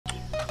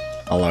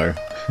Hello.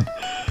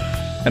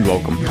 And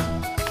welcome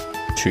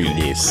to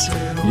this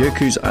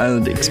Yoku's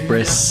Island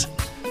Express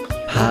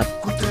part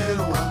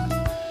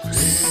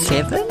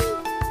 7?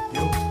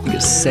 I think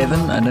it's 7,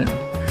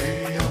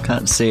 I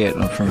can't see it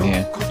from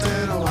here.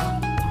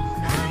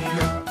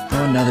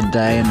 Oh, another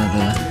day,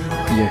 another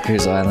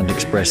Yoku's Island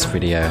Express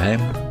video, hey?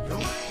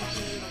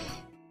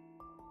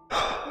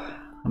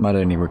 I might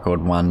only record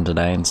 1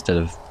 today instead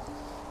of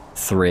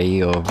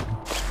 3 or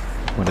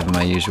whatever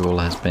my usual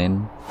has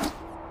been.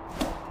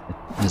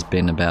 It has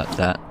been about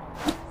that.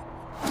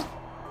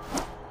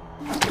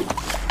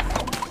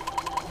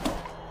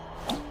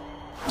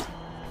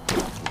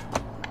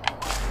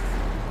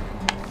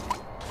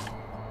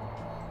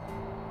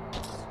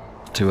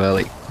 Too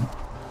early.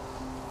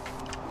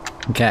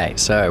 Okay,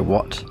 so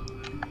what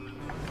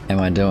am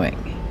I doing?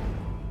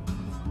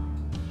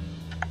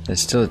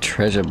 There's still a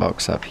treasure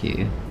box up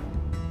here.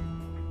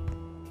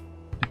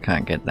 I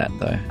can't get that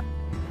though.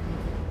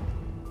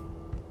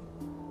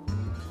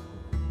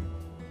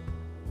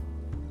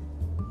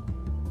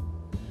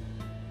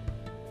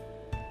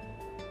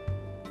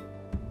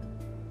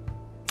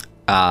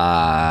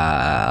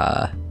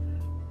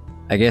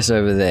 I guess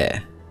over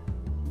there.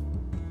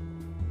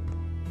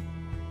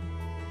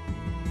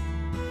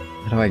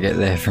 How do I get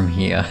there from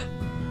here?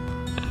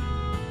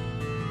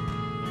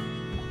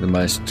 The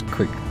most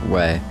quick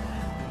way.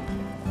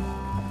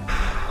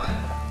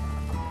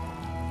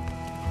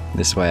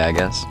 This way, I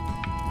guess.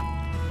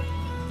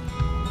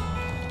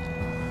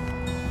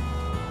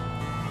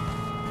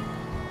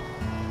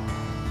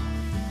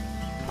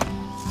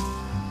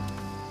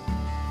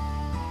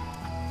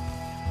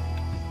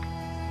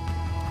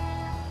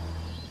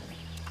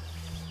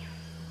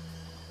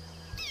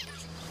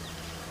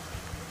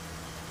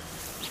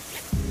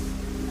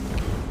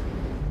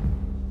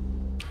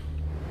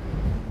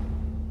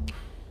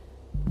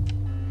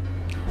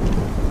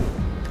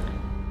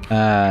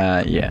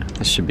 Yeah,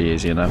 this should be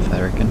easy enough,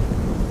 I reckon.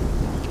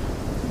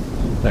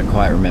 Don't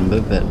quite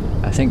remember, but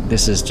I think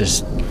this is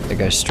just, it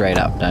goes straight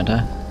up, don't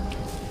I?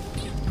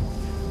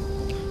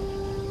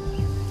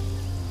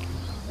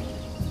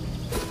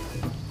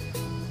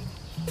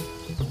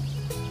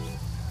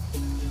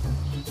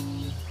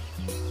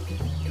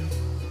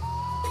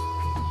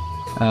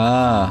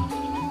 Ah.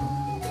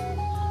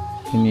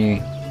 Can you...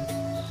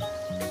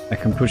 I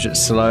can push it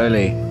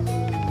slowly.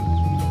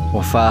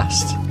 Or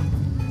fast.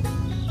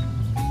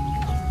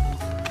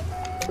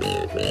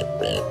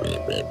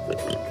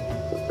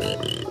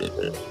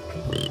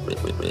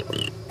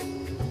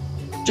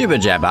 Jibber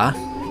jabber.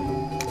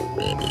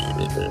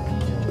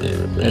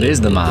 It is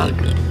the mark.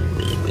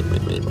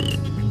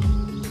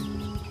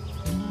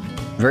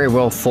 Very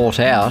well thought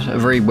out, a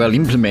very well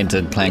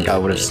implemented prank I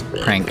would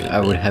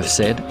have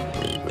said.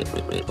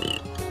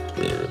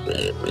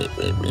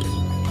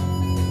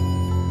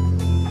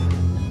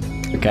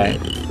 Okay.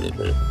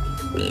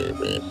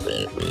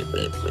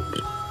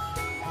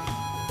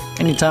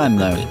 Anytime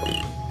though.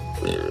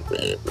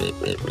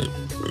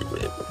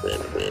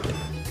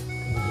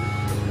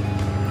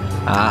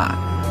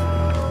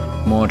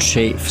 Ah, more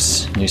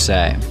chiefs, you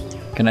say.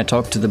 Can I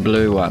talk to the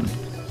blue one?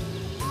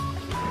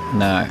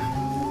 No.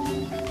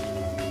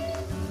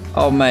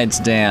 Old mate's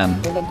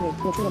down.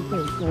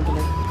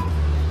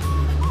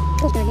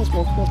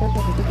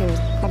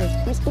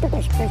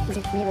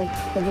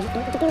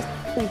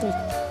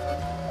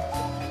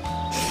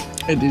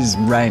 It is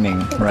raining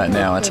right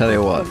now, I tell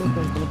you what.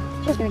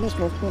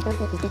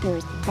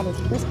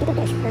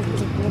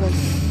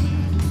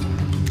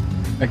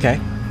 Okay.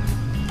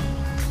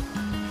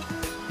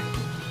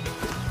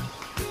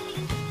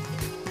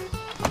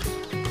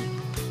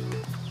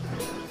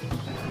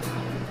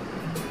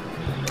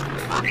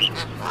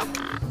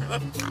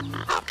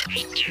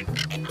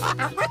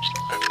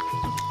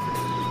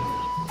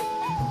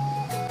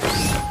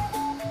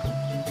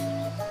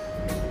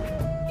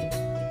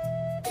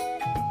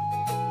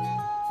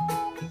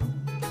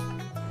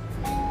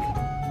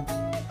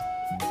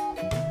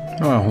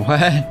 Oh,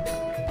 what?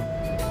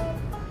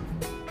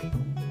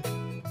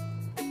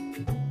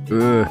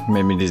 Ugh,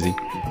 made me dizzy.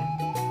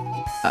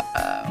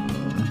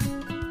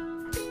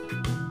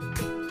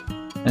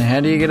 And how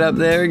do you get up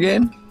there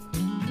again?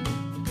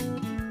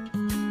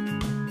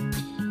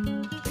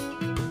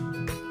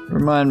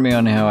 Remind me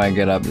on how I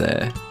get up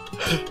there.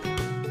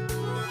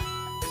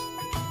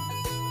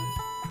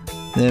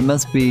 There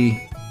must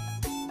be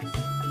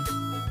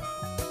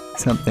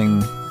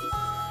something.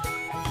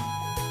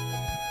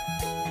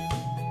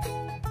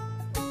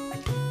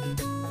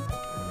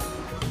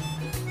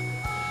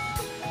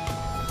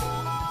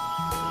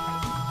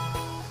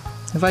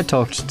 Have I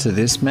talked to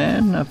this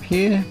man up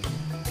here?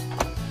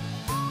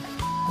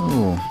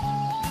 Oh.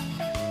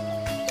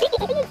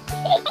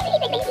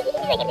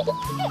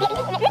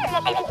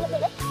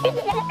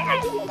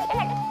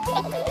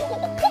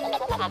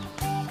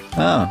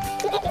 Oh.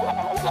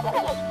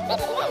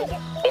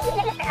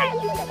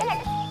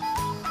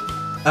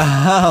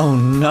 Oh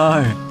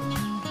no.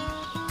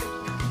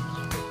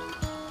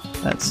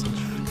 That's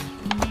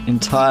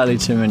entirely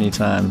too many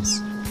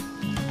times.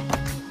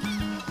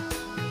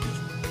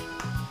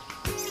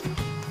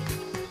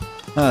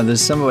 Oh,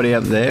 there's somebody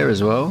up there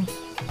as well.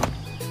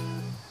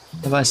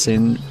 Have I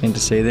been to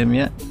see them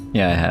yet?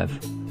 Yeah, I have.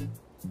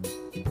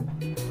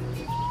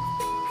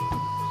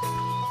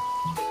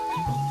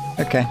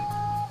 Okay.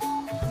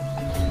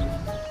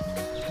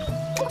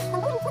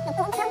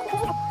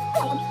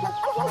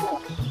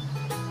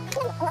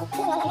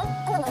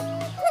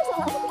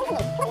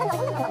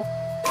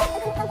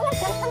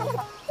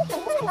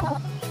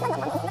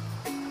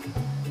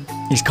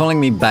 He's calling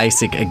me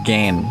basic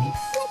again.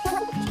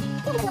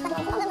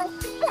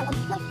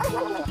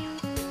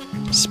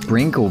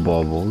 Sprinkle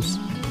bobbles.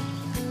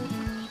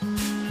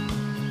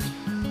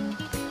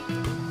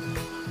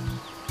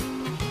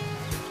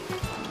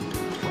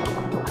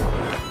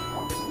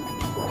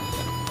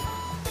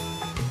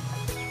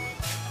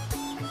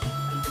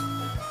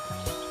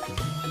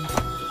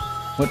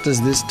 What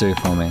does this do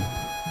for me?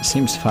 It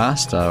seems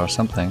faster or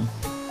something.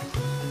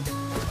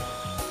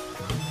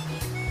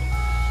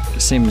 It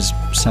seems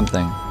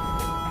something.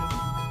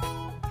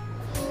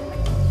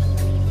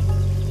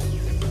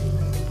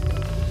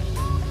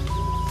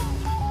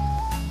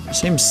 It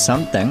seems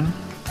something.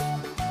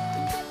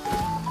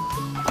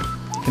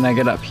 Can I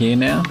get up here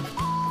now?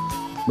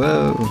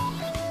 Whoa.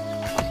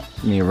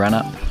 Can you run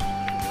up?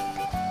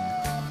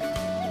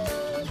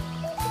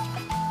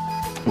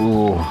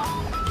 Ooh.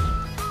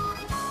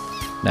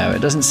 No,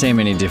 it doesn't seem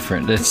any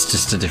different. It's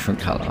just a different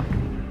color.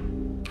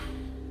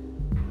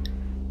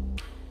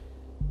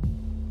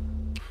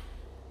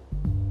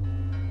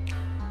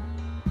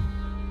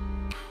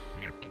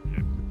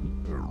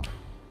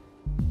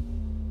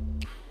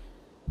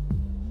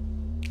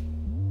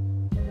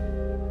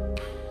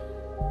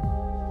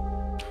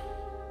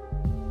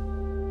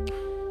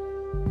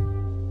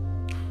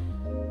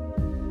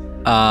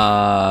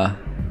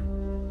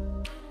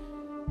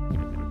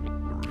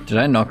 Did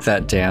I knock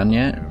that down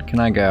yet? Can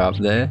I go up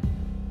there?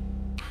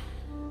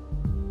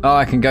 Oh,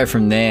 I can go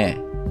from there.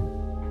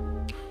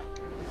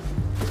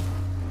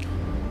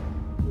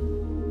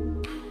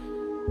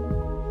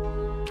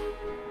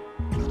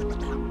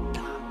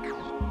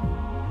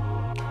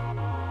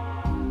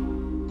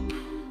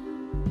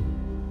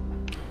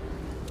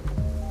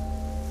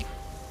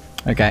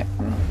 Okay.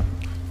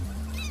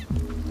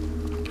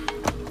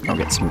 I'll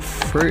get some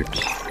fruit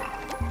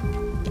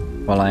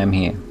while I am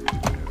here.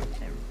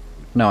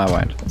 No, I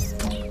won't.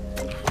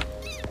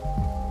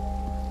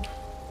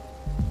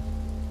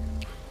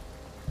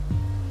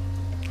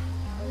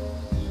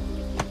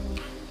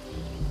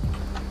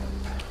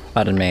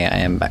 Pardon me, I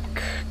am back.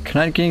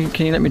 Can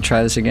you let me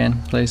try this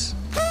again, please?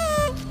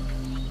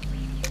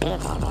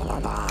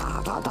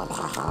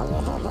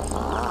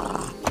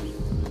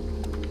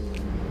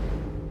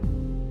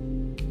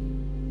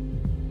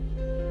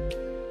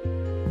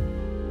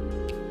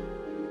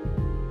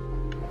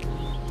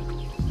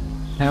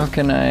 How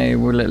can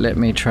will it let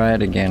me try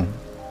it again?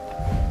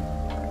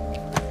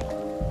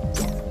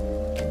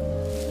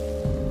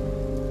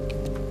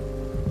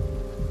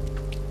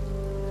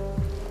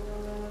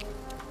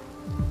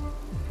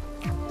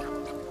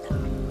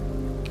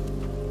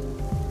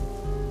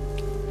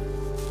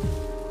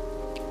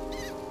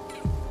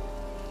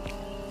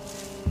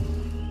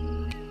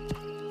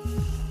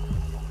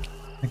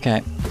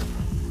 Okay.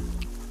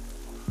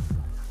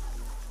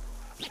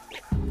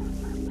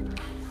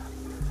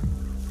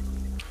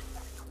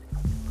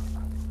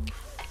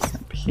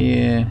 Up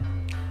here.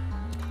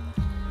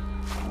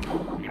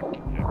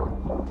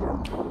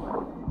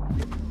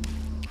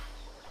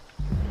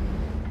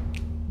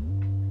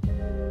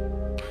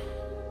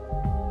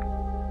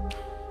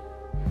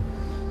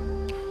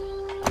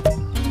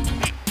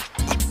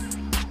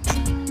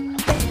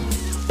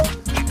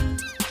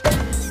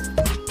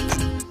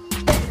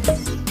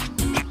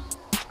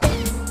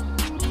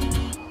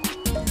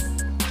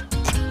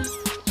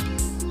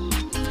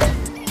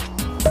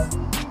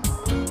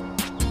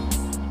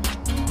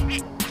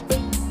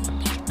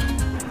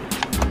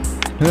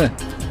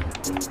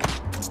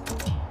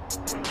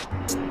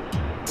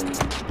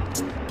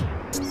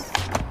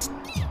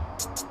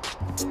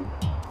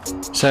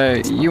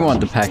 So, you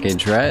want the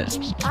package, right?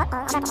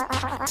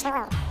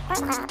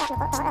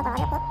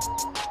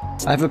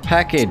 I have a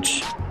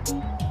package.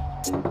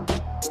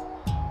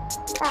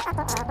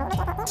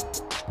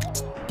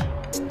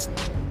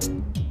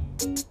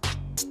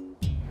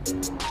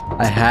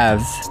 I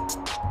have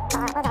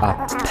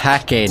a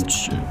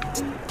package.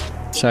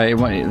 So, they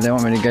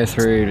want me to go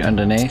through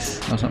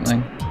underneath or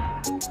something?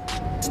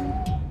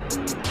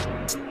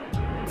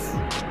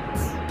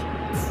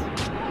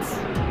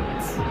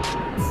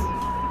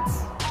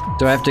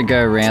 Do I have to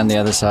go around the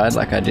other side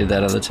like I did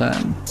that other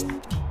time?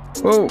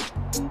 Whoa!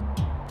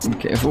 Be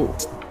careful.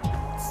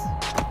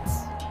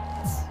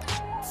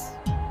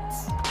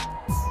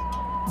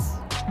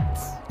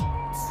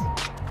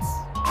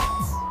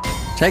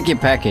 Take your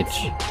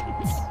package.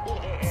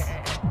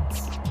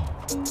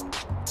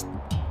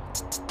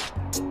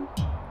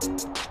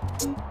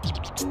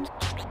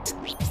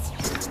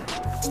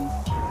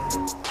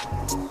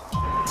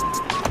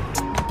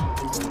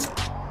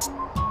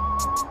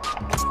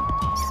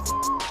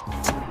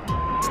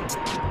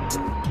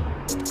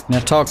 Now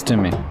talk to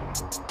me.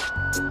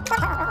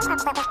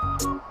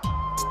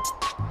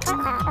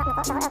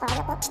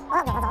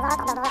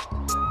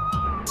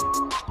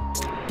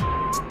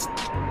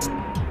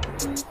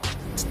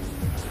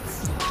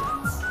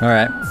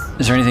 Alright,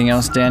 is there anything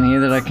else down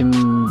here that I can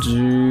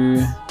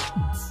do?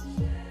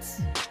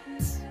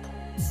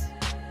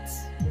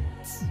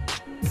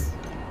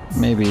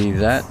 Maybe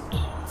that?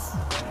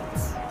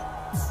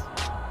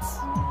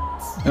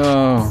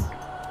 Oh.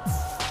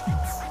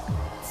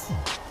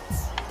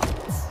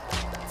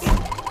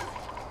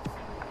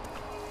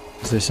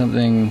 Is there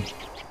something?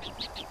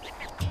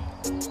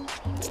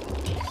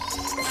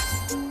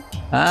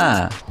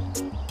 Ah!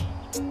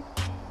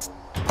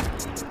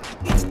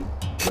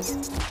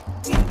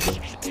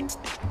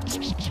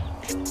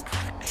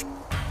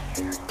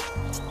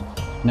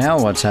 Now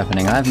what's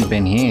happening? I haven't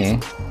been here.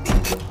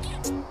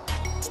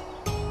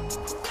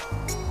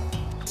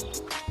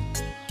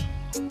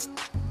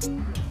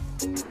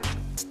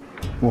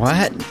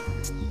 What?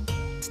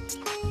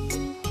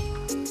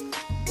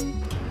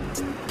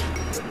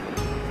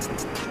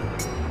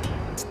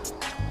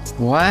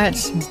 What?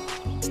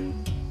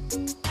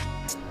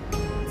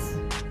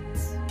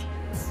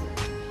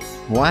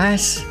 What?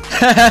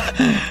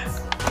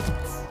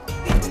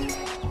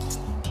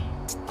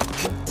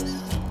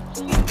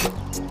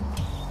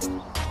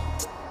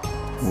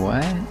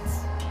 What?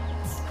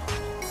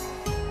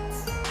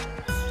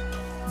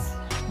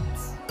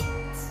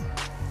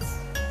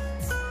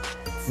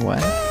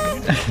 What?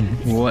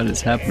 What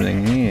is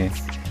happening here?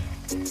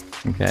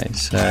 Okay,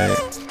 so...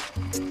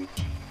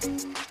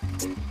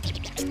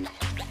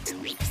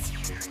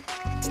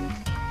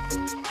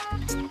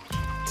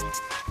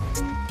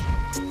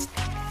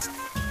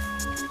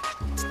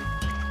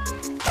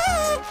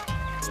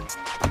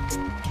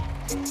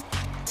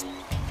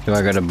 do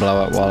I gotta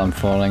blow it while I'm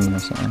falling or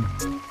something?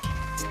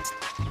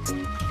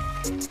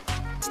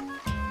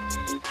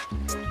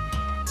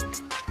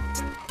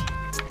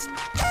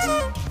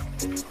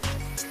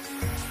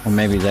 Or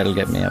maybe that'll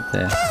get me up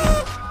there.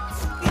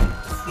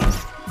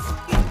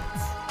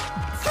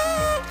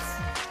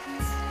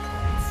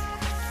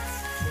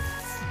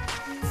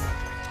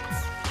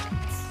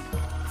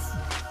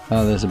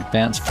 Oh, there's a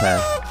bounce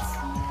pad.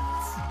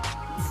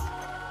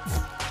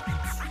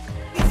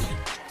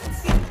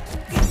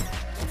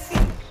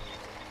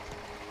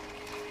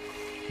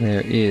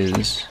 There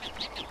is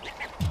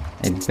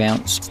a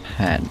bounce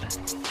pad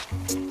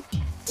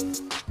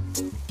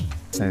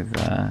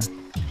over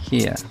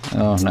here.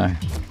 Oh no.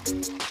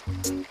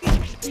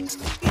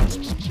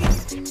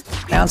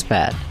 Bounce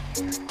pad.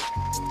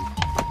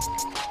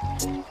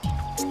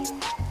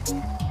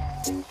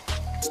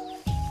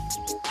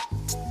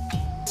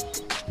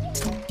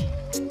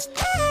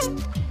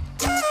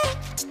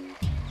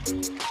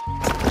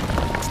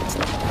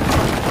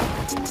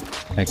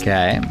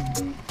 Okay.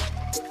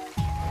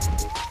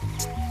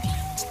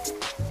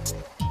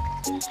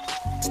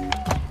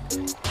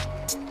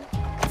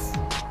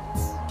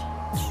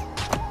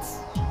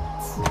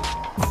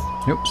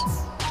 Oops.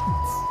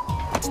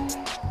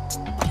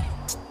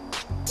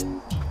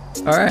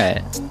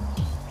 Alright.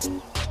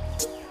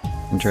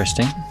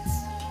 Interesting.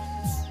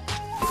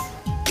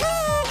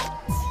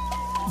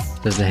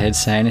 Does the head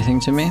say anything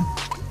to me?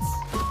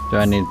 Do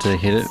I need to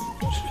hit it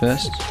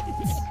first?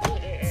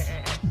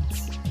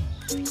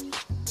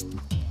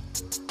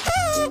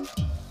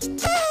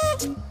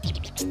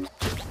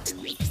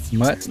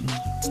 What?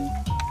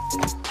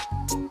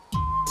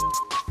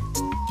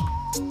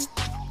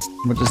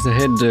 What does the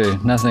head do?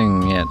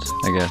 Nothing yet,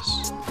 I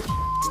guess.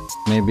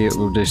 Maybe it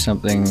will do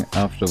something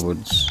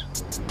afterwards.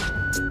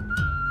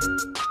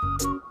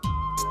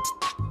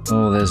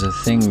 Oh, there's a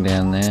thing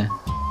down there.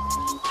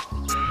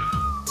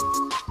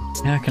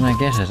 How can I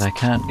get it? I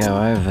can't go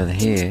over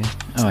here.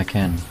 Oh, I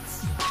can.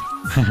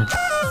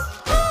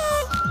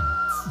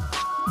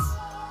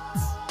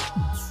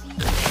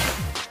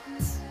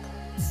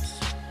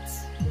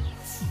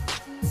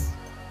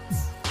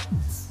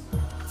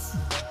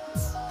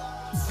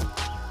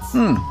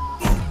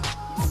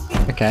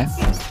 Okay.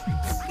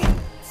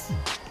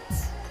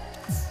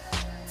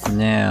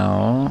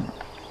 Now...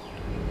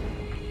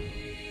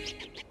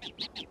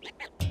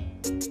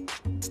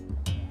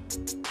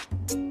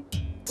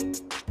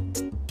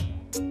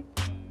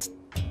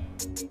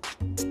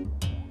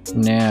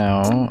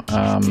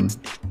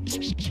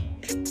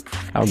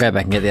 I'll go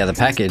back and get the other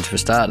package for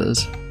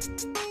starters.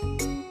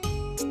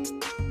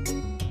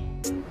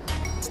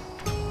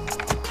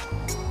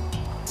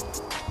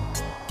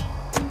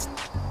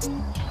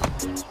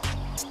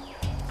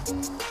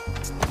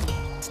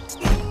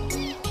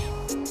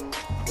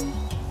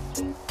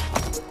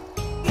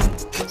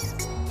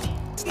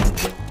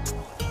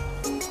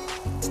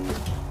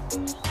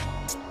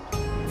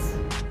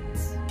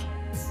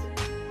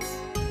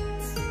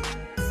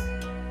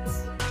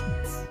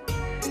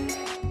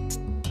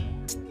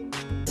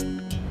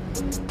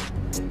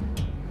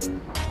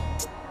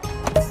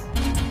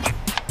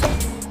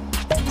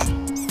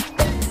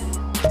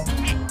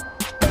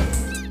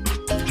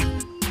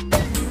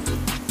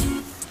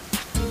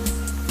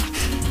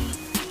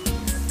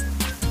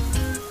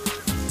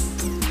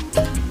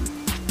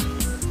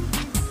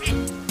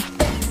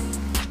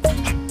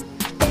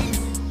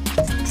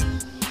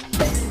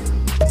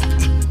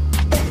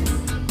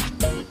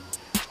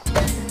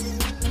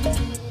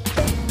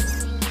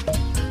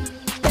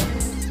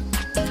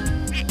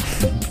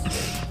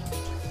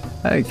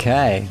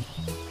 Okay.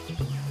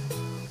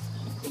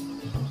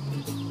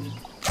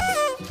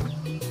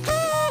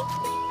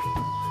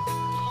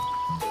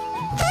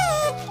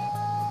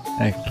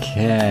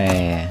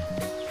 Okay.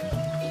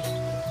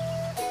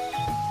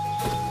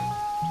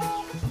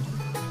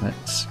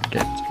 Let's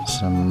get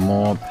some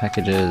more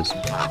packages.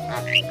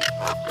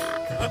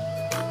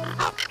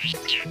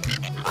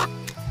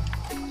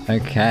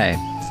 Okay.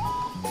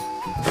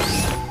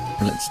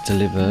 Let's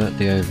deliver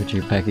the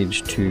overdue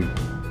package to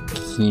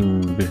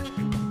Kimb.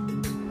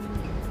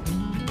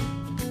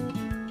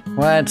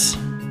 What?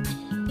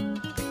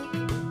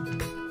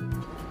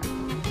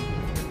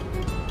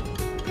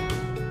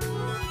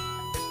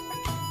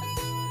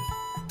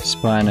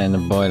 Spina in the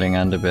boiling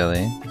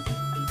underbelly.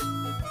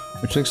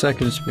 Which looks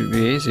like it would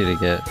be easy to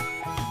get.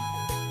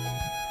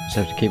 Just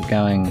have to keep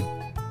going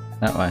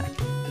that way.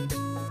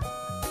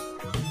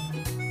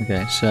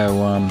 Okay, so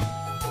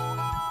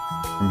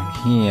from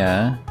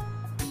here.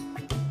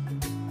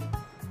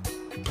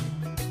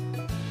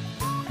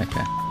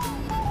 Okay.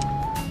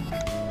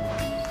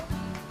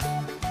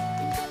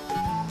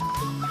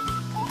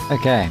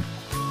 Okay.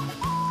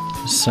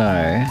 So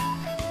I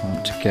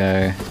want to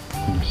go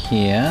from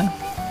here.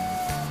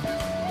 I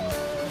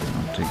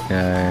want to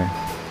go.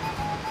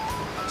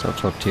 So I'll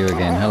talk to you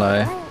again.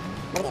 Hello.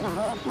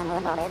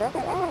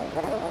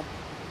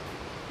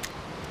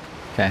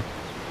 Okay.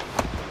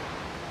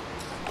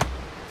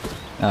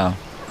 Oh.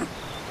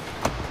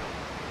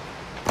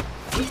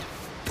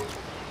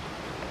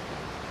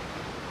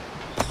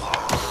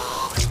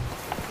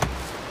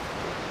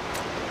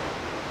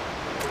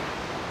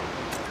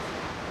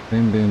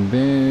 Boom, boom,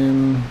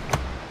 boom.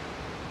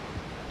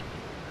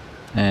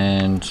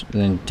 And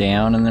then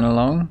down and then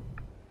along?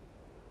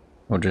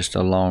 Or just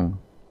along?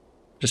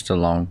 Just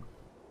along.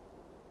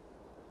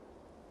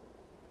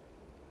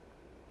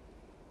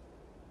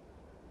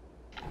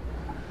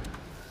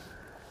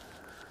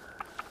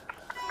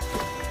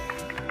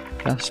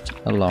 Just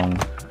along.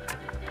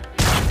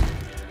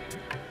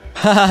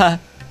 Haha.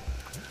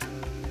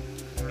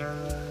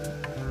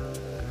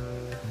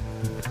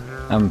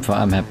 I'm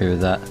happy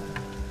with that.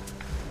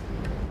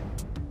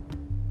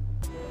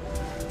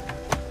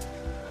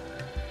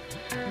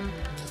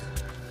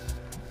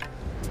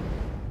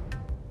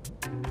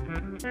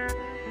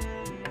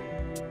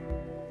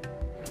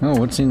 Oh,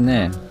 what's in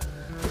there?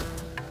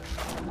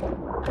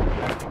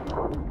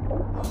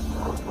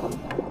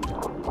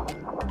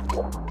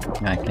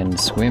 I can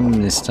swim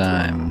this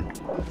time.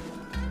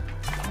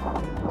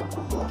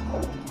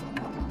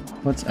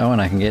 What's... oh,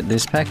 and I can get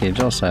this package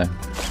also.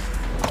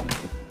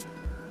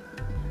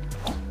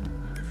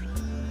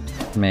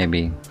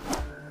 Maybe.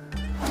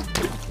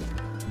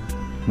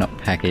 Not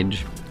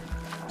package.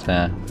 It's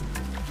a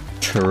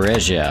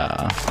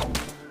treasure.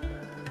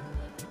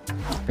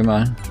 Come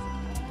on.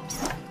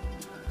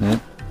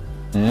 Nope.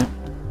 Nope.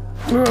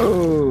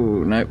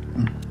 Whoa! Nope.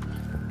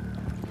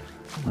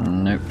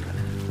 Nope.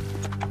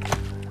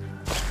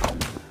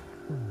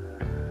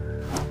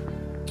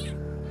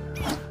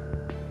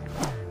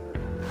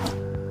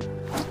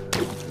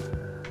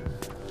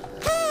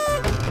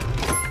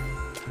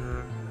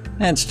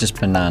 It's just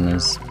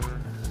bananas.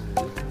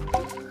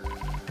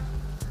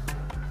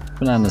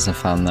 Bananas are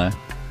fun though.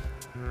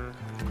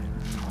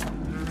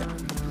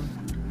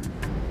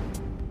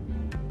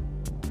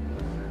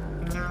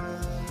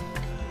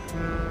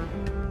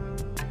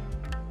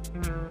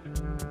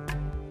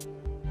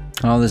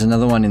 Oh, there's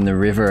another one in the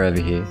river over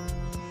here.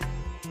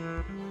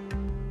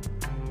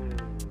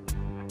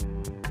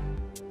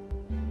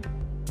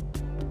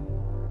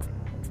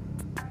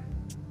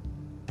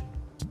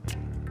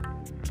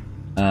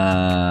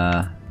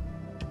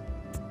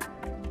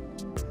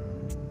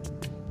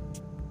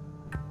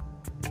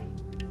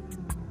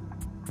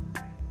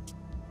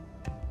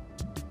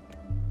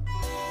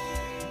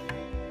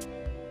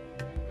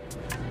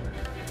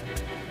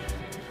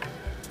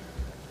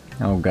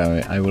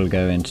 I will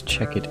go and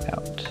check it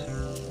out.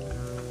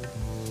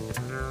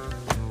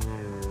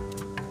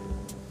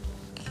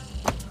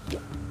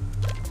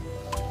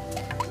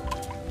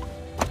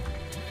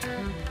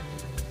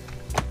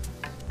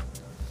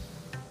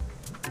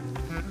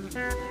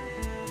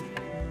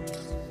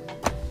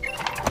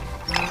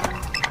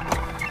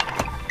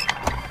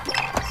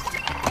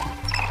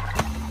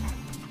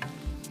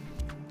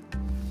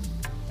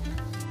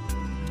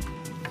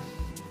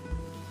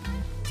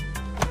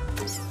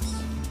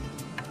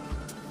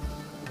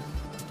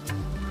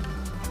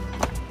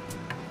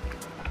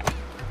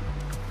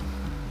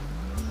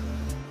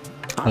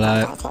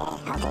 Hello.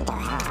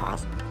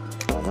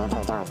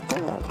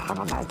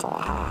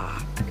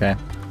 Okay.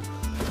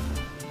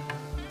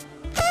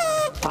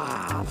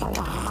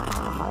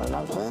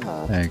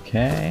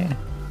 Okay.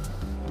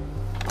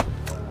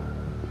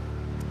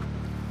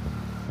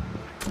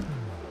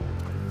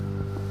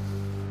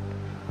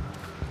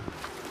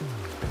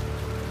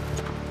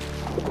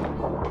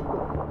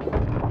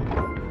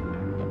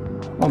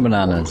 More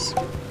bananas.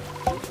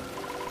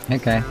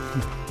 Okay.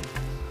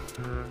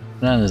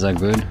 Bananas are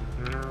good.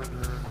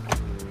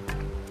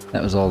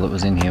 That was all that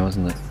was in here,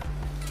 wasn't it?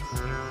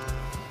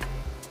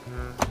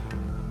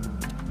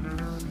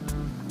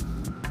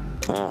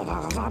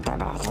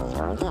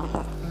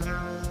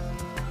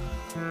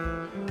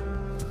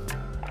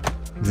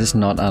 Is this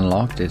not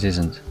unlocked? It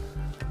isn't.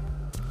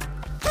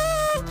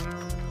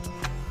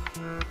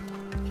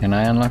 Can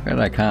I unlock it?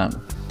 I can't.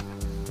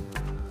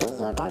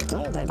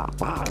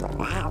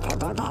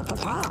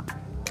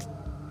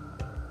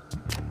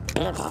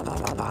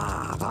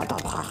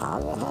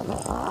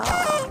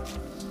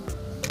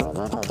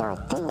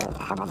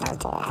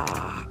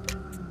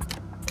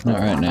 Not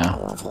right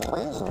now.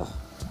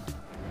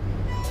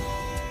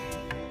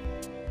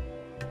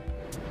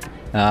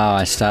 Oh,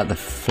 I start the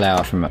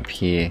flower from up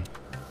here.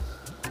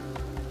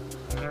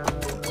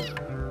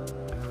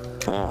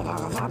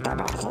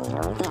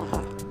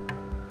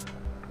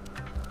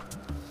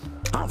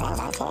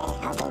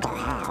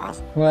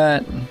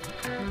 What?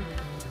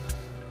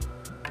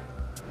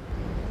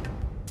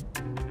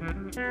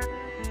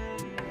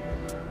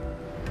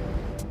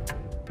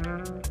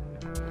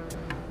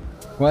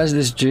 Why is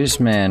this juice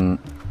man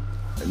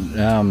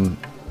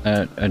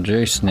a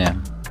juice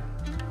now?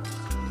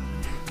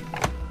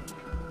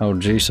 Old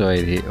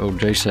Juiceoid here, old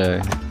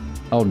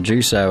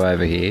Juiceo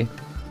over here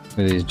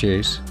with his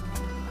juice.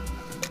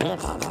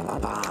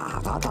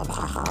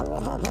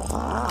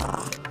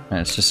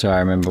 That's just so I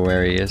remember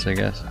where he is, I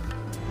guess.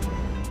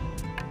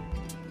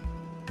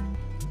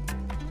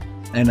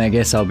 And I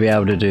guess I'll be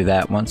able to do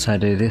that once I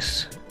do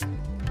this.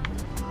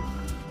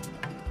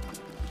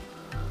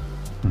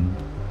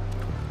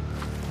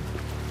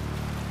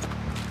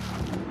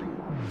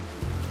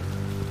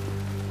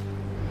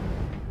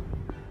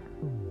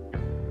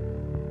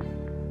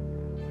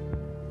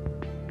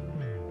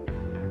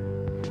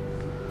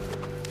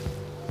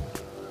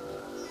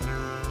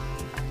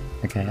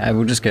 Okay, I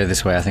will just go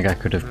this way. I think I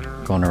could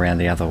have gone around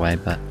the other way,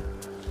 but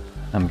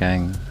I'm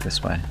going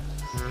this way.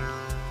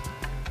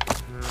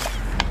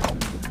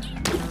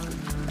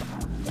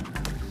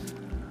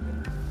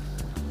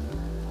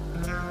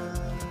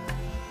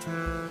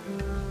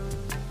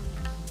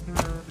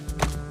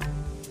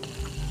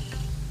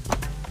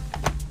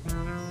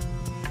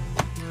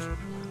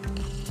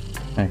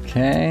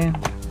 Okay.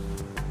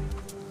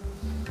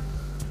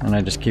 And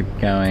I just keep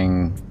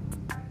going.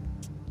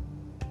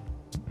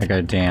 I go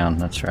down,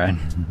 that's right.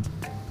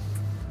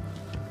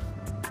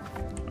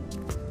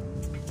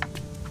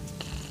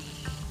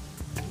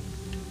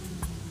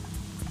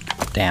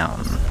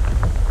 Down.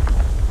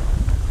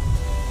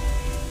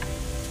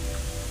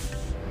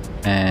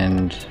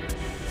 And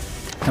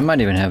I might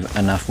even have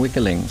enough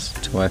wicklings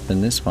to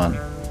open this one.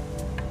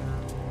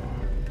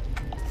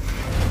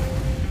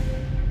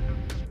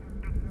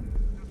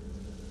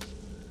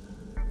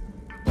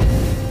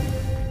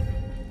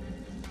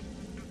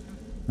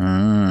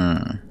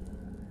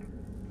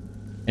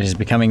 It is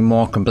becoming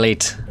more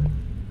complete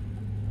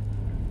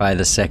by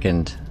the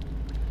second.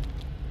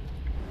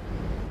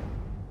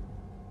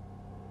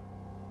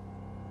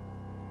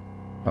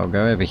 I'll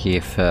go over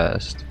here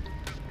first,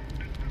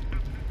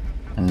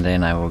 and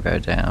then I will go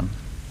down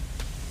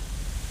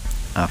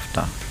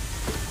after.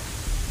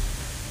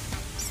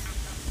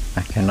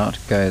 I cannot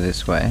go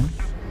this way.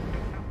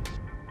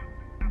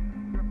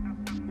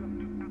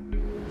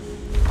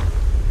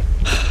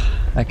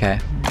 Okay.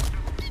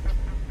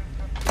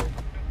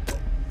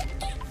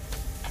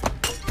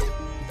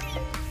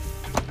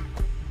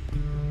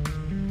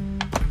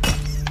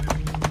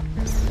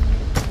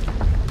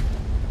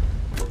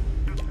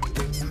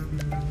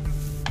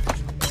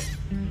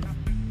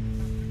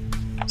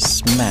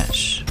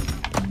 Smash.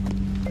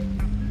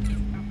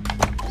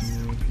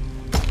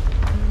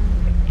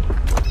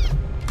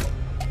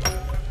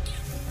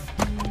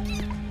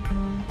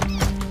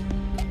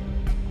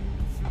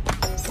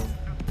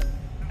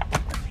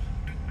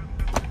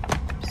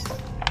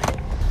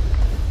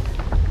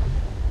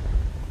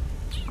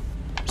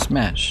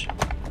 Smash.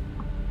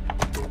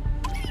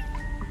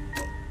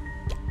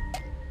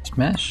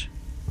 Smash.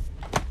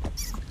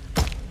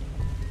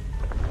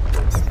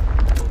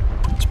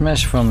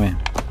 Smash for me.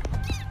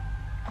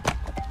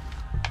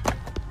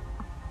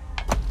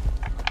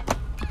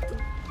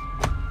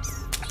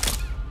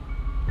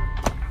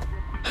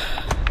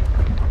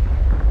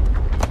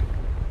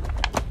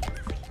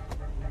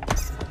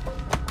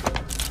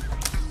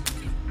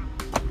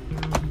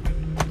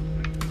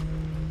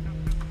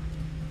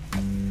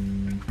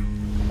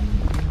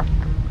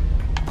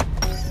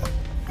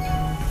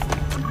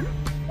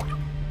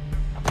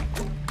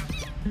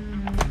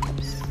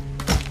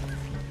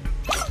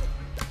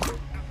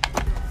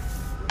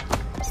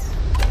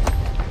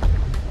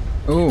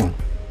 Ooh.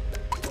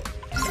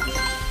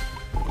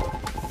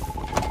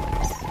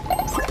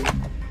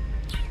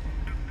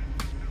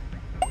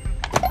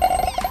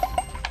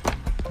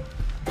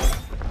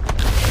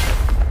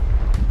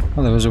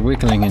 Oh, there was a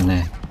wiggling in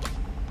there.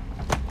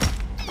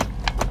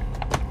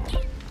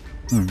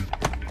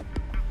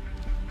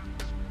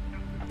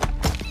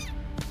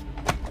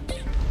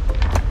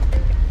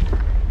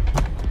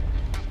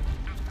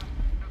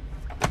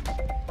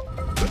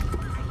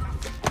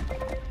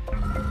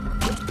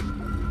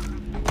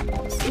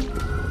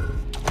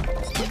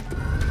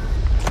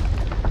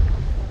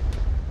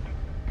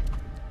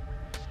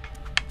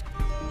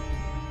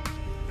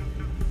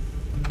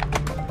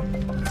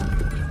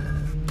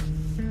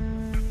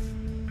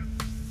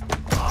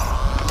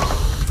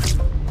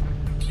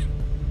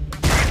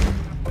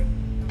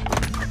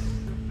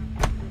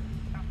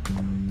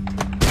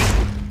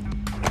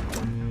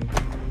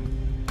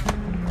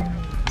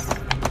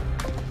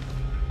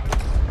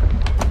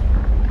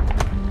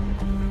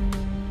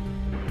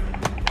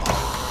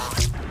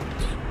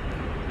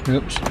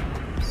 Oops.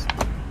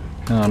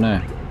 Oh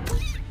no.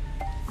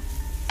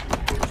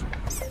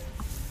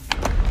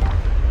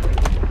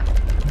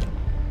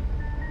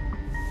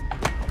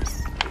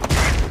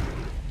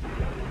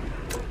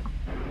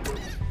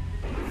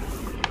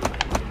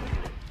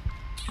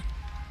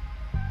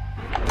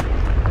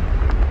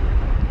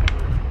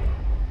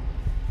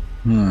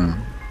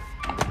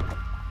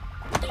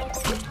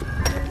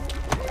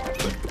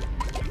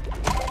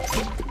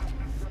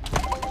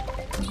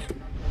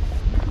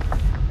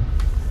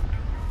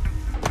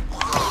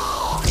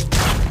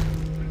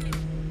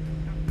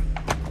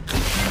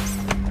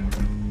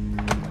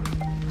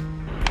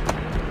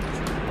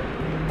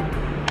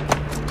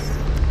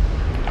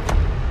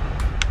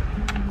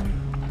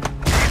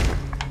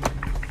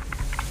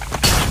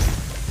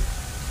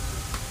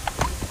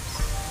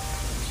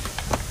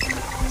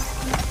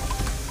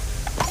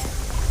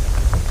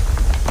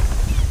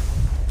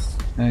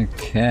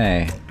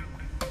 Okay.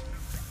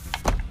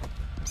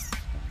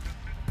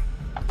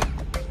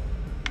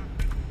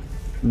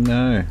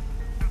 No.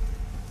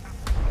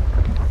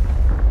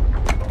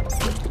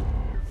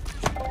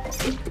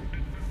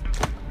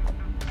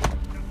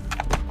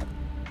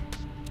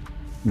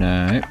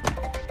 No.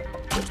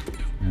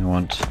 I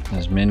want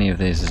as many of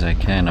these as I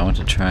can. I want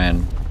to try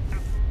and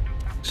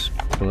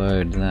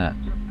explode that.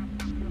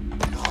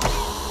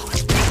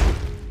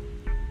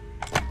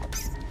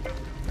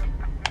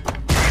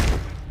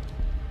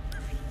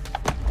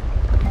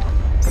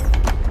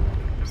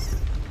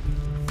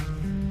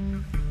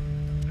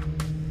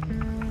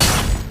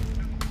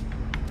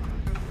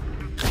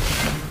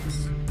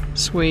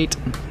 Sweet.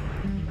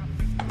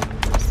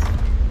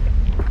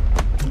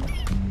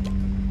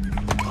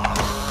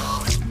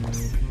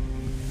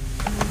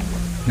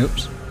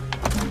 Oops.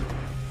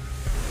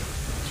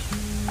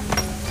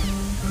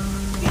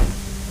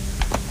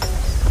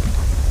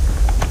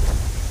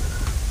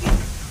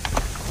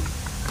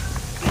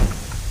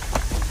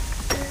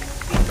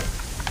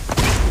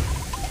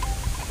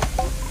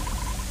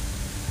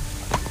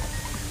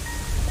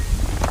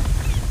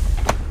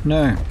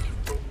 No.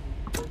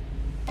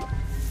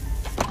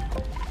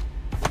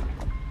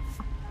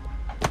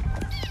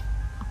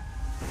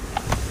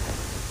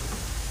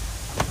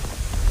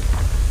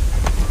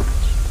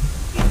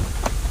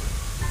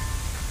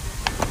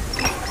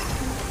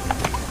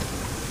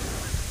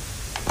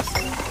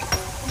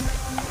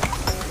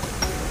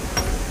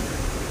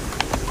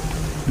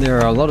 There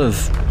are a lot of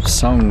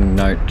song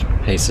note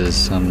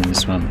pieces on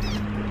this one.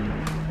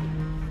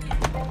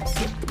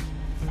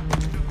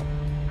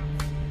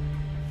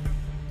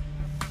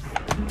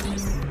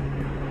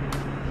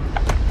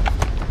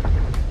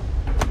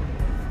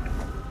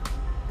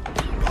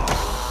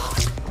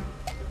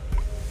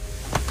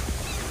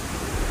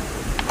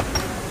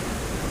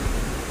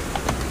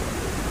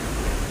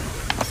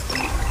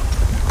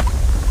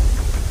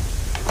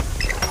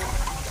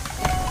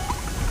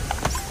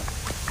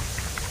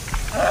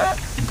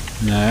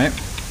 No.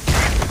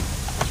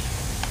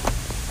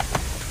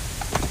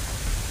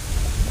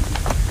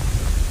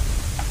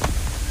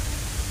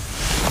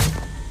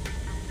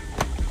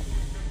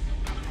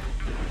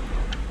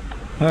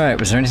 Alright,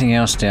 was there anything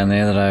else down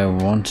there that I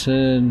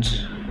wanted?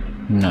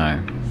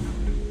 No.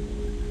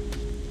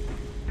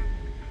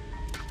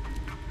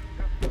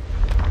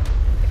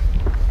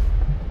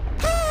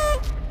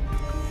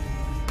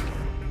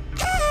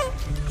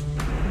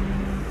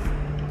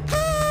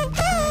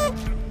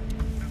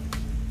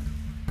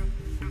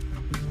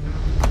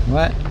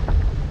 What?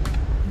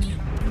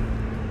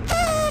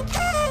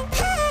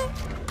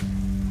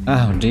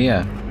 Oh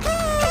dear.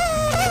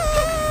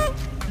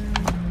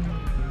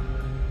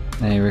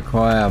 They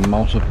require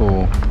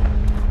multiple...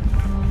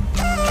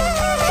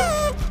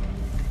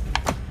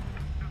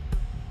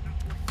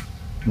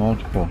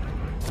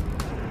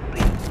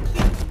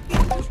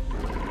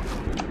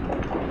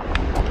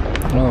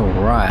 Oh,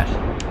 right.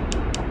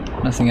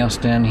 Nothing else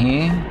down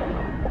here?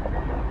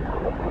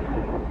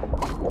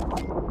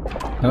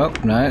 Oh,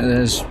 no,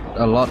 there's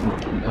a lot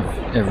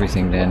of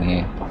everything down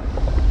here.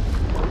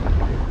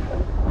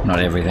 Not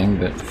everything,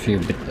 but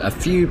a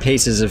few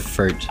pieces of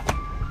fruit.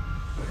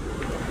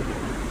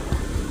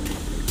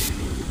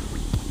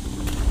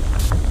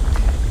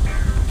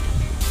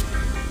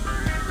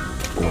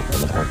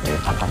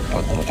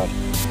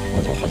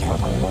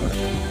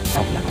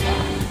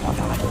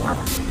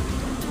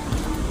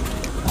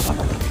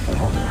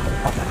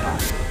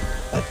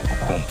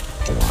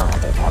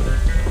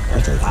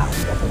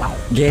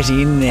 Get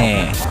in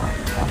there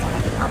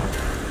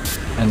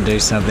and do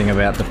something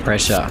about the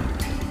pressure.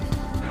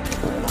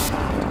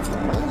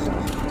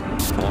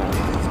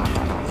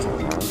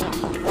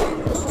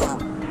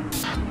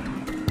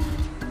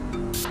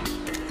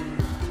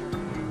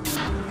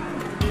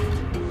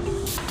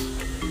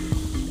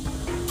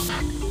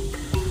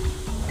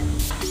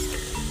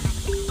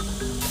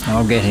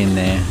 I'll get in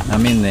there.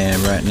 I'm in there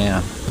right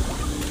now.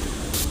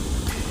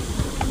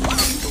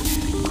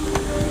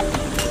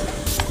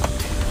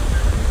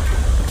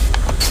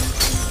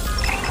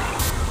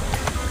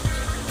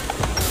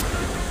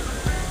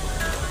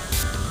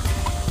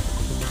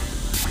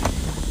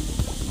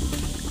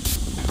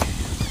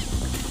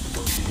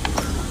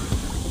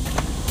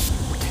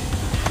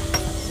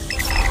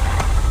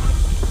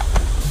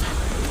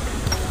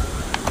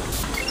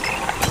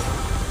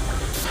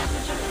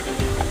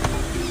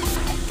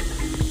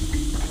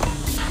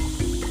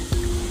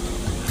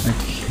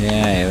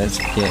 Okay, let's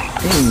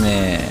get in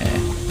there.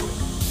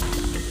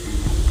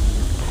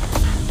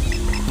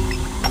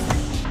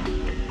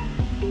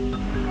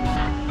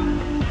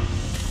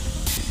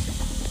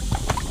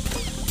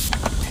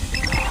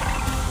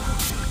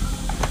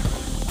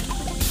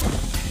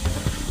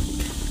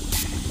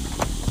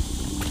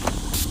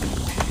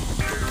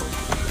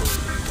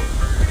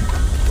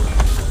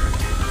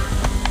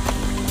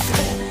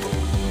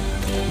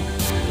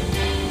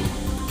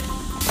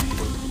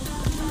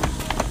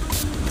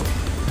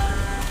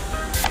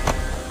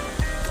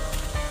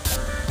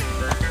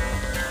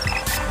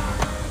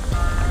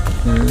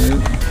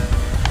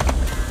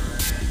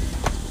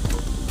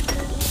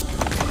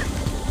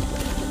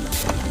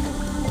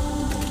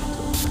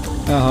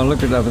 Oh,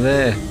 look at over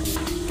there.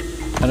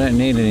 I don't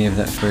need any of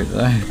that fruit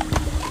though.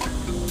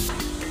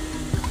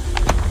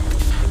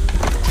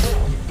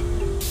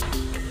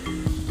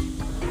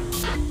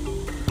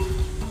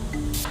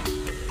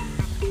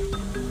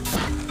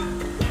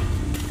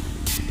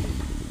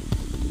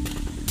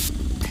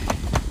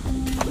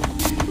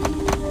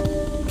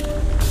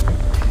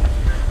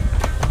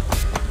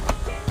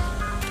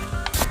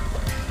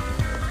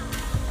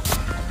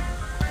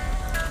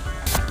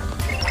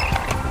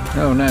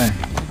 Oh no.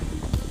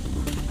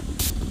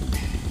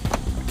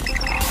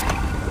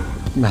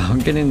 No,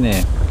 get in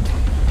there.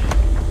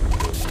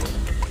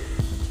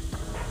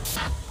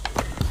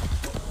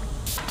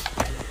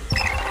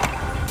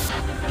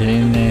 Get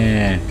in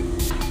there.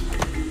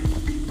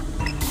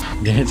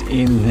 Get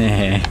in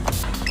there.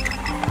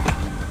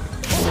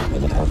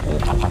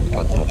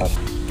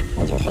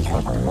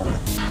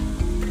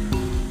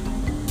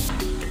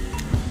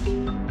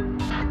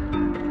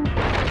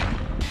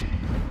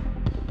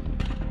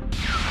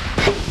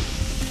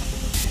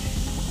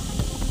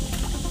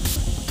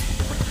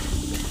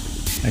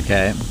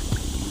 Okay.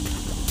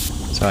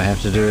 So I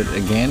have to do it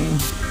again.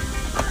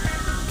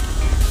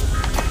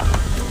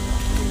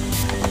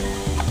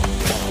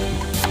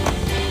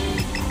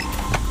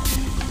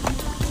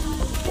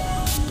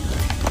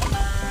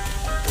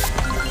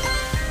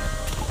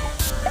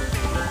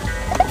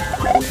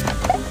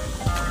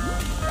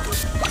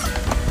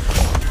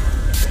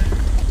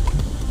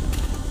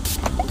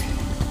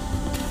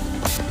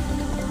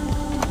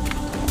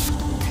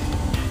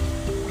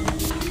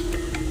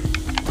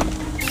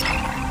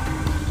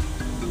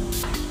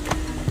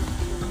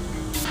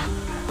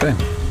 Boom.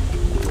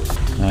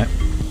 No.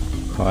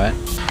 Quiet.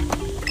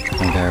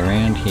 I'll go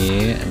around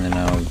here and then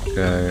I'll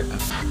go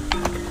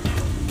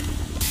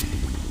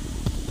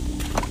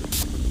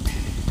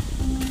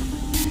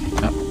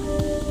up.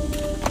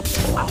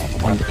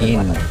 And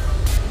in.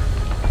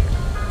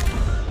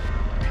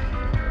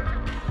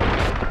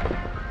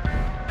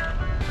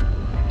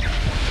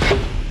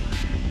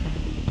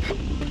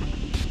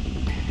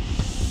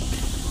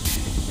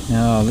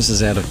 Oh, this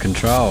is out of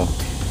control.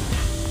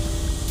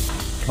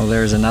 Oh,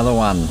 there is another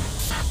one.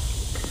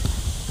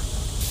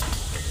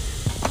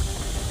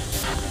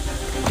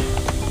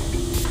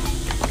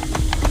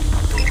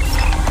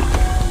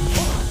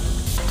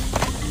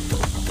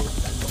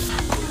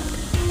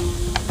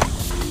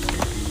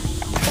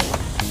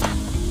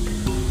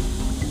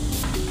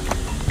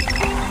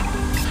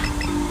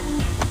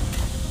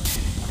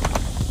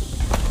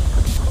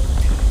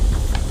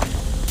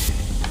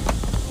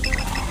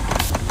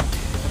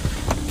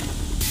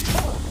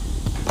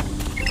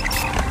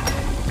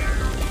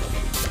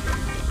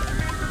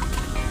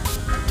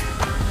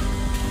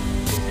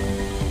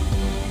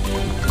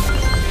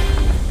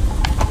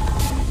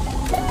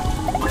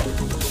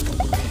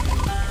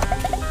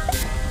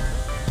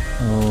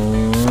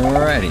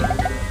 Alrighty.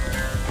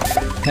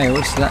 Hey,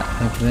 what's that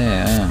up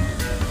there?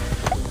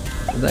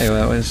 They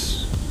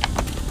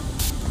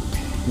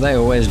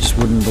always just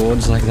wooden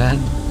boards like that?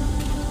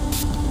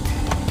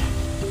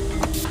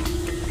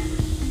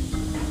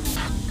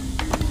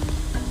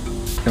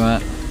 Come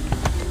on.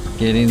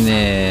 Get in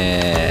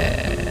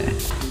there.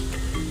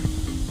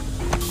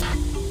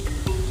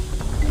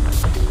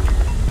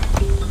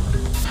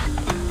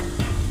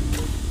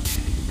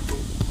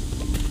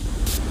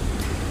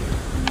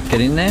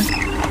 Get in there.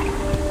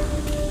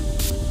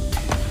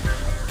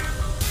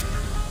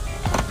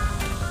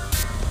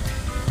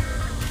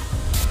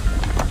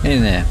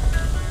 In there.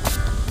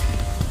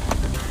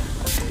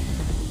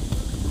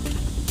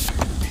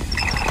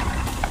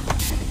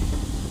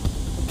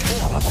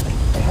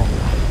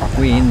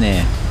 We in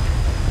there.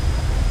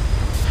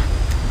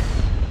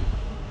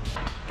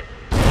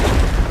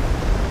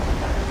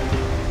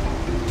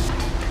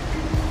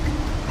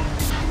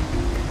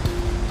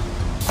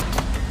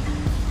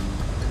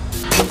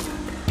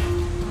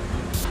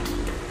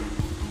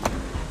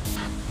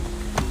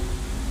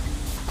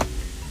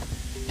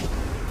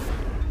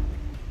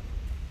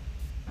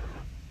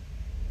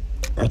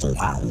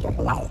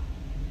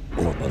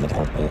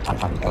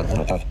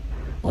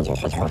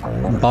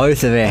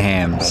 Both of our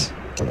hams.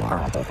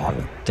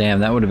 Damn,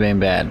 that would have been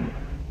bad.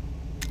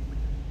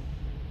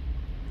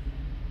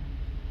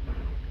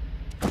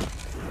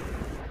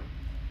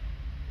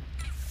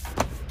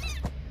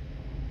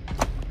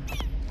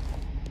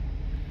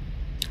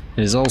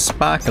 It is all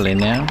sparkly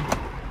now.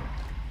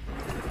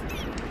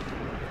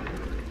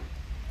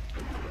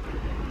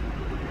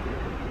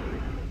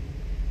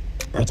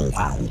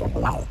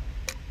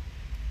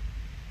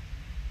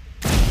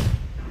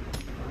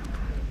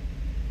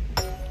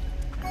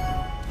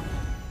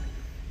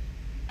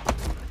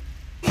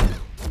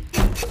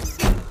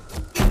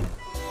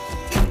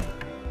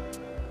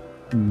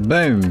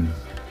 Boom.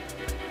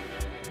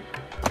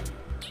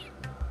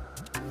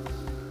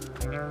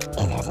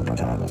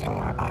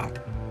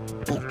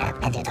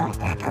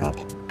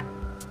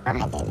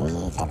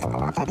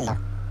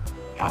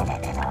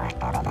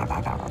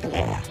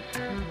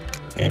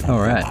 All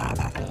right.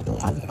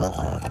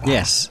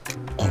 Yes.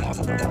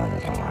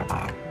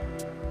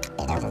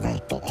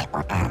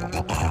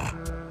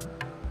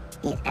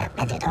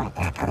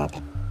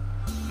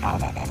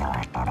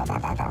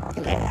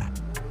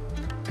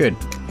 Good.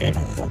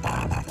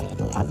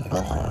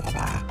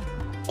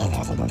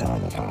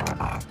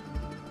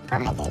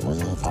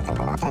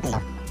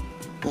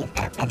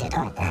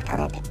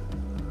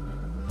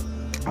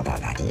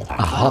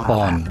 A hop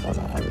on.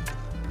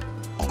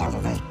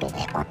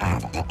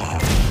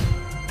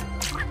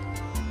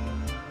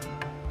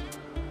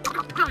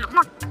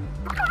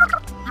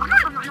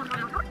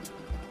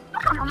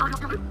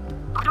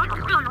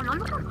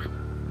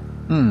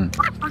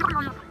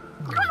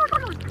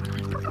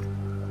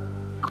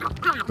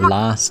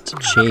 Last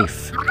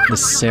Chief, the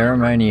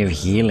ceremony of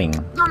healing.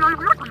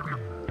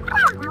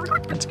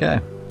 Let's go.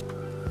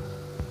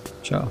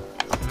 Sure.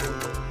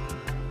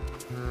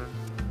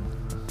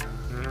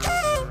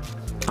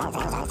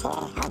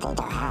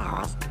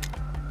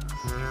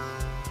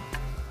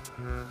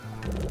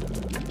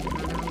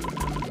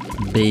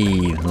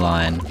 Bee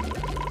line.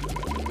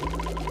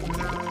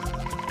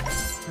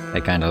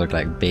 They kind of look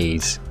like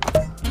bees.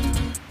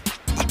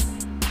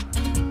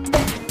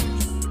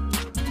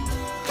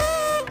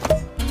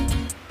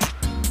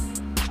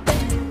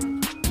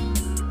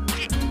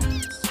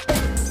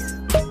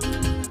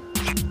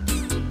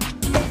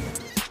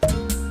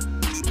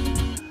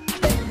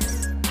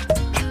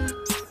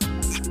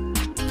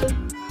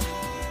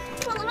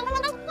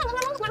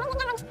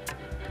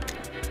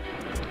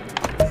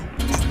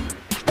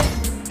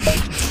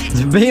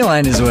 The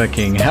beeline is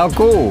working. How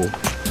cool!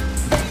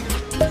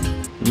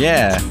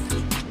 Yeah,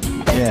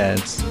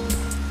 it's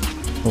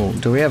cool.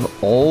 Do we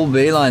have all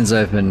beelines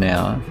open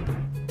now?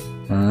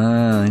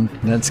 Ah,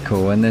 that's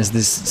cool. And there's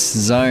this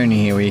zone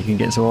here where you can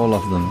get to all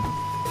of them.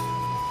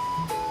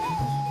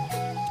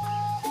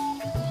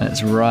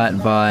 That's right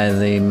by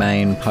the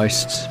main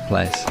post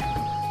place.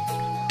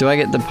 Do I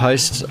get the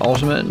post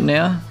ultimate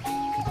now?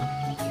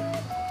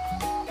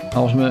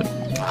 Ultimate.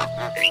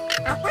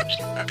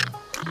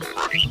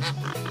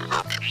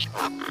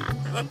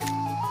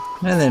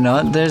 No, they're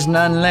not. There's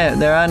none left.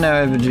 There are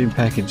no overdue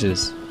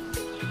packages.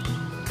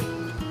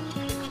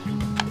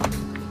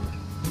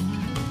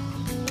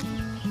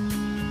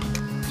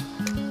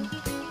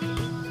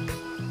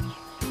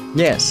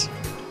 Yes.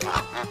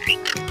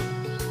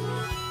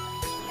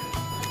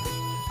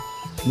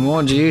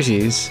 More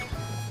duties.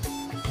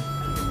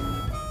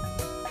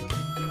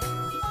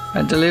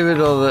 I delivered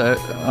all the...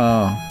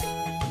 oh.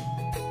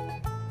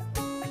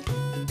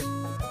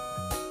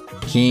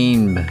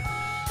 Keen.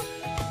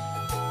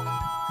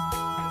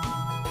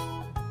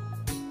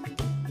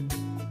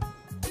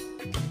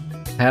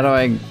 How do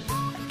I...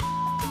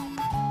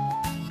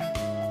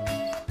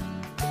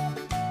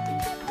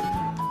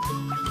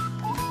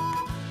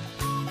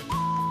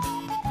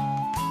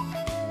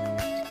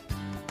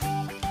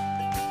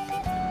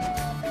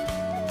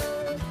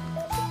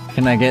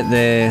 Can I get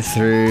there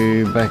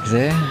through back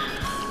there?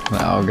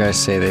 Well, I'll go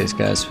see these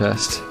guys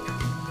first.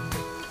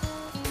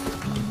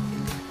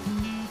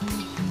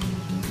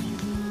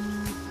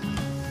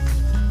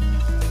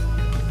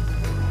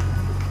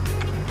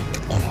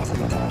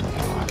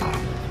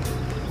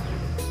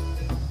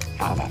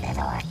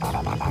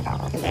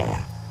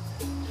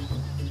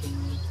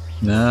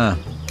 Nah.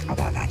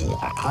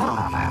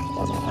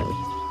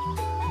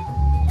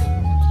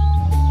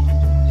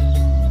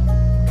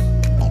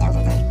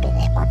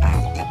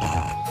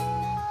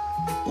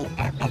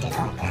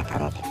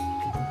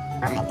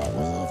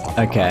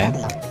 Okay.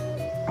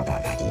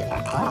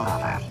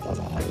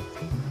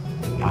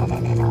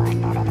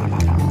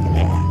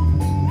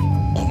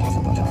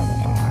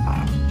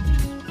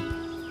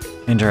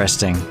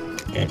 Interesting.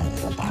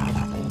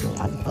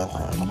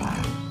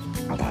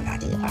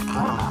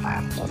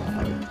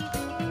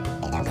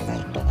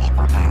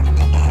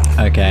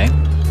 Okay.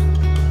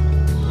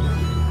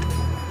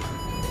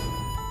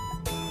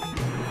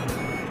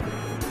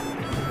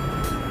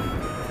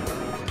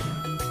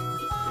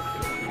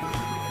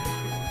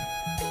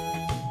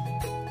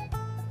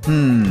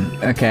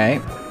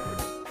 Okay.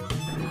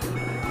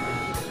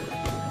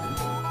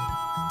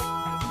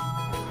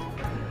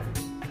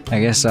 I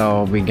guess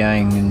I'll be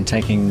going and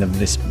taking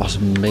this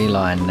bottom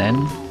beeline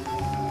then.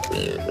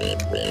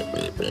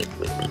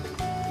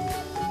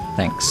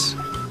 Thanks.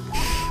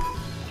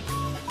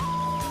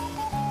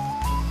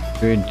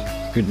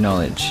 Good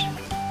knowledge.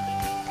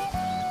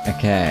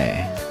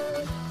 Okay.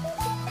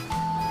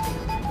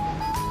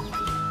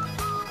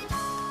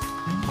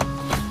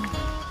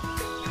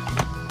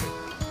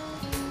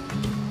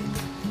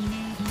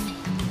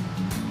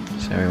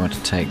 So we want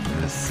to take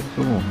this.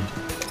 Ooh.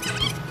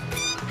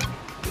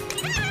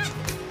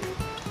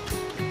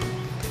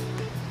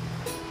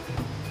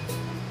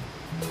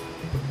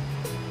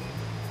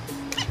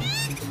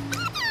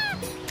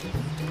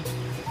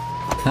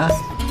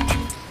 Huh?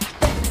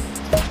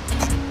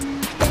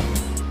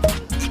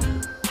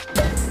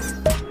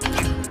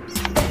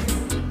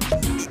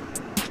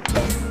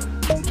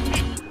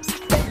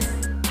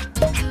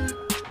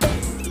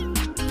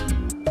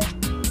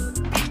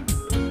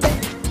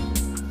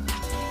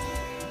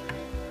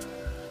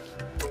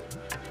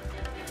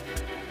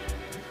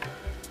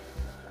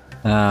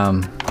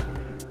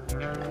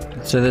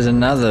 So there's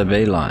another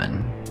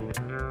beeline.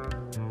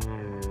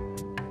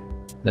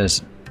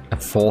 There's a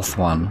fourth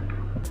one.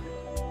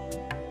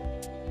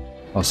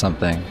 Or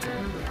something.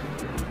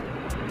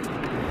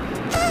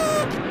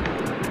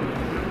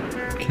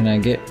 Can I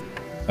get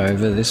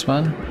over this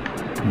one?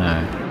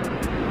 No.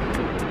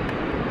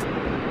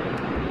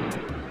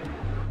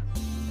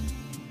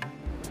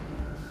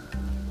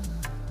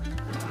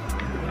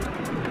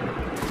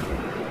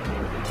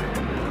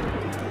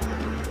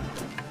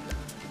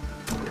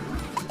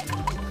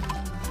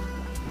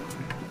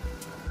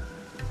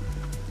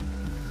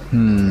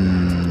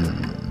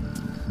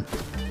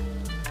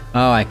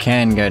 Oh, I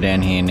can go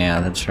down here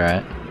now, that's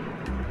right.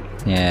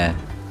 Yeah.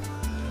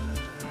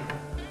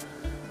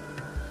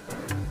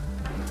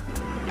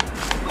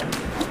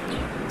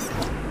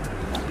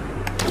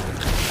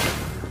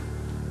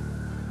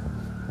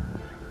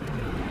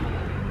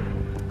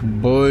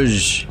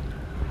 Buzz.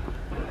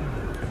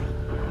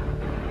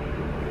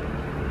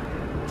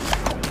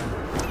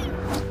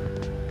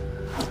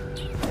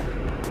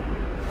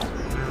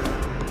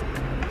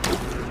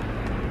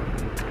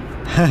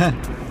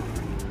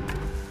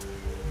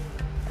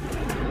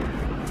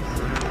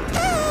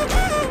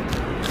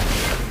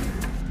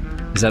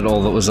 Is that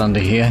all that was under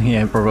here?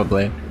 Yeah,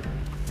 probably.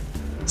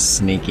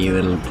 Sneaky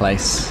little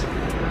place.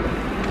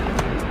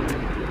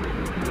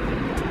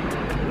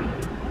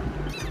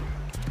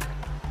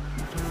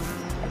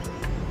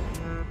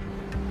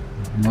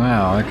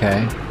 Wow,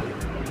 okay.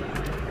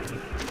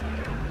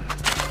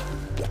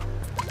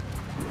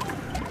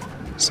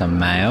 Some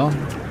mail.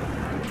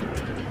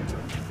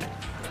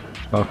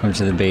 Welcome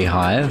to the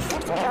beehive.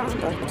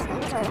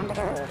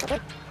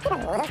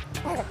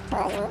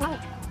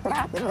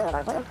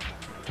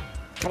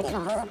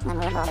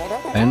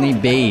 Only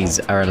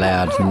bees are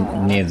allowed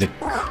near the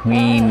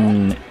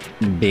queen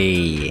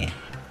bee.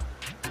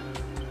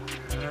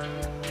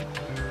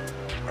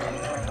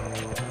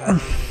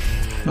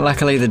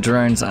 Luckily the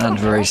drones aren't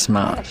very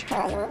smart.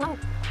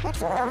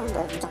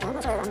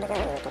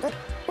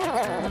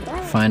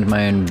 Find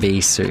my own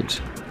bee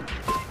suit.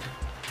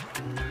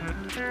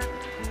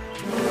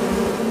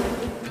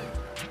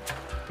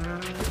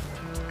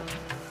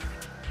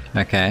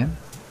 Okay.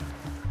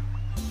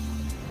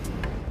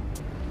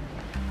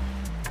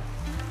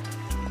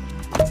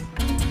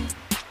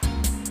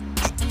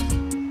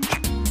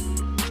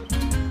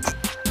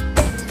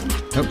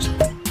 Oops.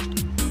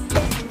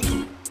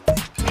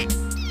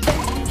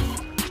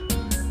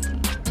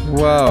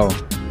 Whoa.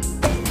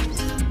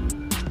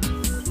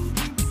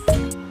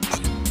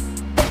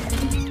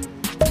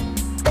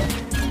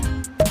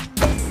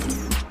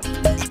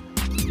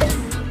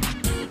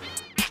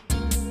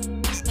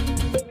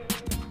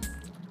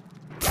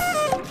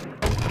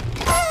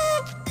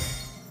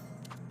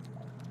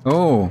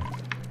 Oh,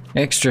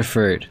 extra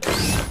fruit.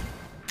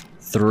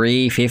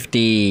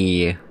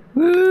 350.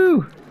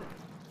 Woo!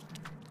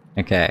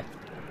 Okay.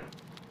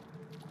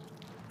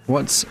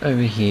 What's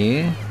over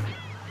here?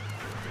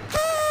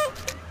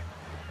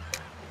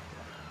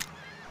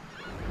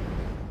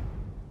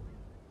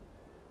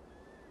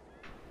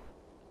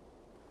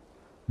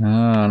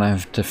 Oh, and I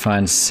have to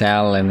find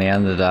Sal in the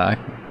Underdark.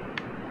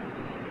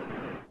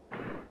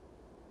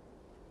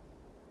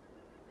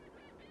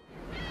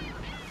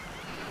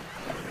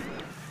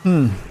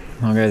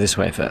 I'll go this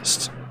way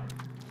first.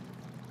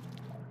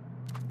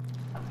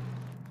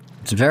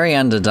 It's very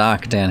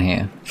underdark down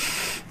here.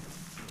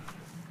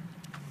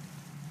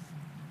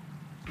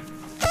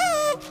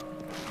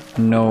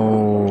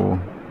 No.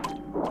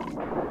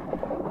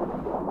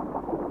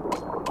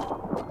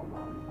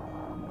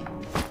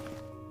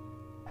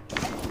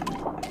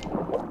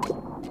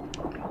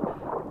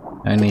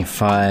 Only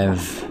 5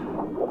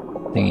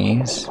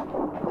 thingies.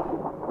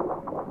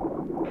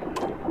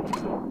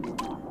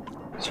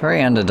 It's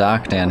very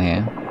underdark down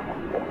here.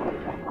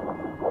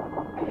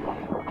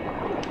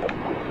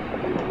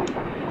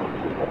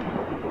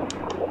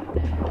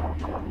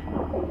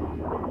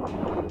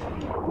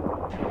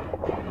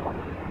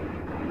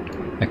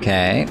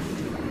 Okay.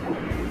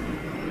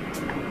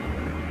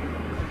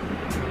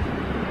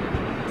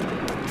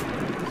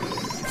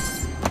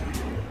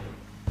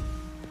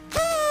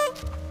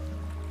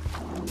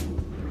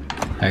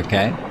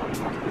 Okay.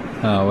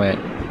 Oh, wait.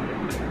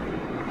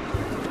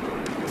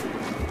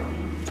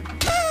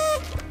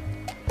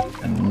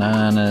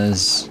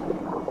 Bananas.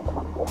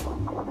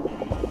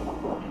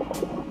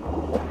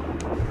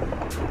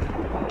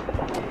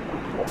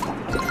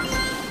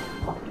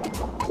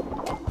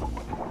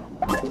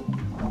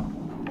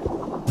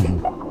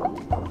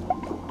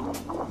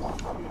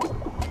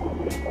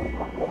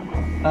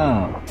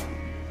 Oh.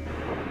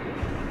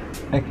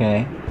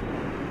 Okay.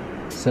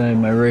 So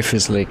my roof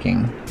is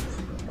leaking.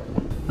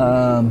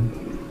 Yeah,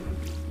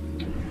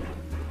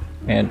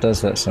 it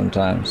does that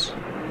sometimes.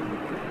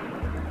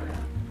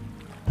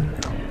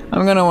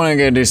 I'm gonna want to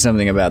go do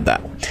something about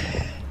that.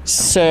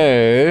 So,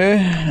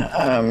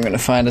 I'm gonna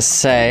find a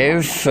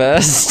save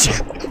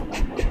first.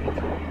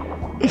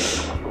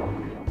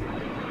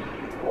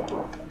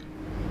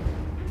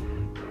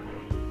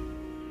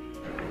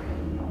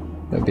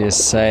 There'll be a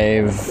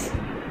save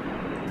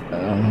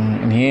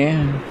in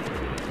here.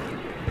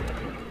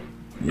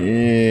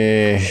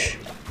 Yeah.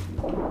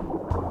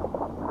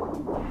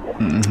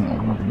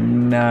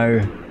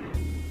 No.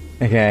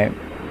 Okay.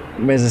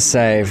 Where's the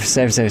save?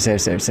 Save.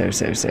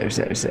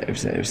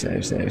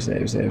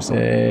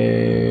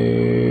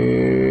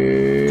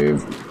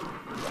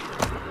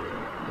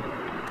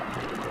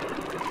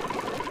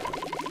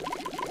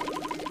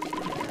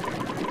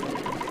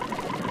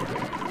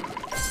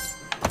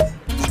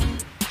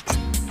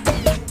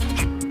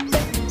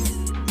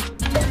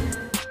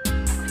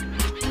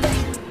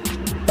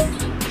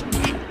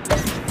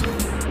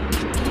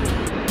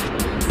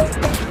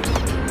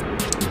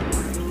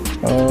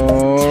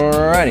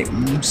 Alrighty,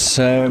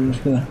 so I'm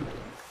just gonna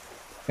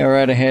go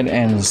right ahead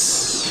and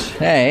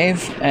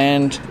save,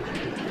 and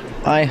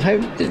I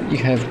hope that you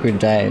have good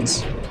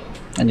days.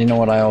 And you know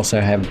what, I also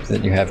hope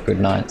that you have good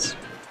nights.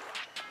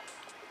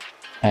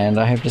 And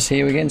I hope to see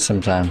you again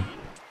sometime.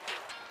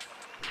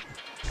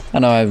 I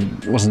know I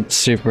wasn't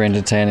super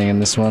entertaining in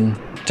this one.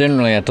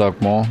 Generally I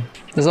talk more.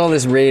 There's all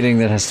this reading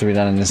that has to be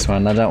done in this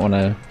one. I don't want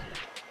to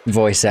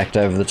voice act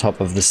over the top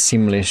of the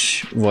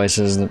Simlish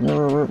voices that,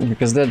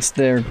 because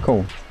they're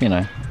cool, you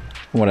know,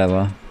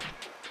 whatever.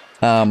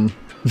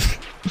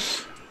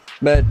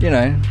 But you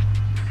know,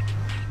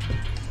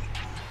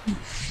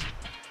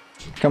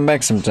 come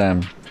back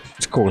sometime.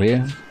 It's cool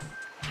here.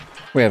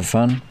 We have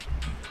fun.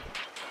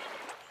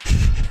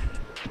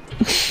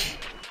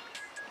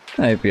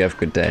 I hope you have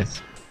good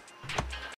days.